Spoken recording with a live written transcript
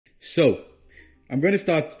So, I'm going to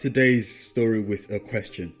start today's story with a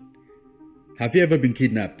question. Have you ever been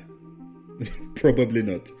kidnapped? Probably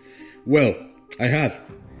not. Well, I have.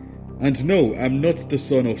 And no, I'm not the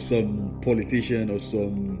son of some politician or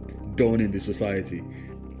some don in the society.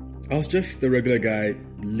 I was just a regular guy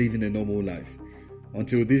living a normal life.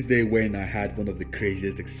 Until this day when I had one of the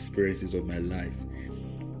craziest experiences of my life.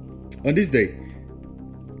 On this day,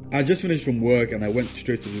 I just finished from work and I went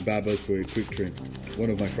straight to the barber's for a quick trim, one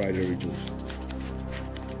of my Friday rituals.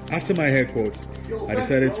 After my haircut, I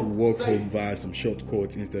decided to walk home via some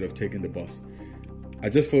shortcuts instead of taking the bus. I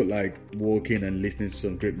just felt like walking and listening to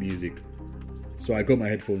some great music. So I got my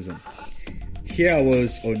headphones on. Here I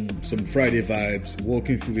was on some Friday vibes,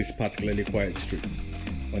 walking through this particularly quiet street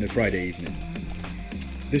on a Friday evening.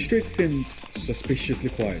 The street seemed suspiciously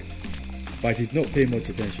quiet, but I did not pay much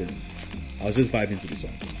attention. I was just vibing to the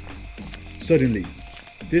song. Suddenly,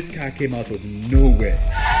 this car came out of nowhere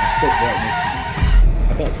and stopped right next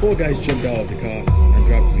to me. About 4 guys jumped out of the car and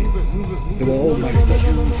grabbed me. They were all maxed up.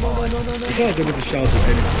 Before I was able to shout or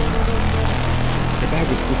anything, the bag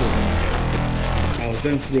was put over my head. I was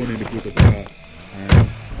then thrown in the boot of the car and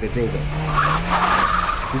they drove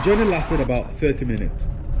off. The journey lasted about 30 minutes,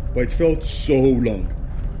 but it felt so long.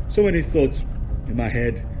 So many thoughts in my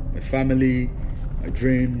head, my family, my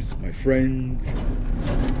dreams, my friends.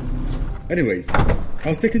 Anyways, I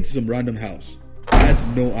was taken to some random house. I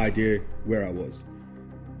had no idea where I was.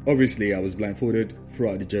 Obviously, I was blindfolded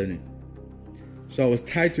throughout the journey. So I was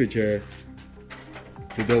tied to a chair.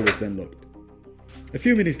 The door was then locked. A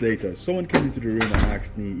few minutes later, someone came into the room and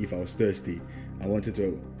asked me if I was thirsty and wanted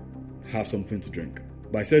to have something to drink.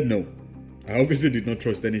 But I said no. I obviously did not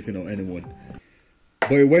trust anything or anyone.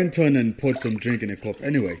 But he went on and poured some drink in a cup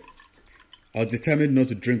anyway. I was determined not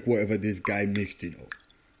to drink whatever this guy mixed,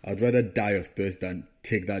 I'd rather die of thirst than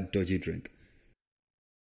take that dodgy drink.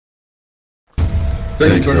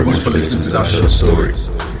 Thank you very much for listening to that short story.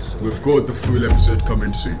 We've got the full episode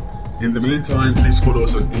coming soon. In the meantime, please follow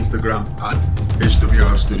us on Instagram at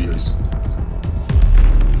HWR Studios.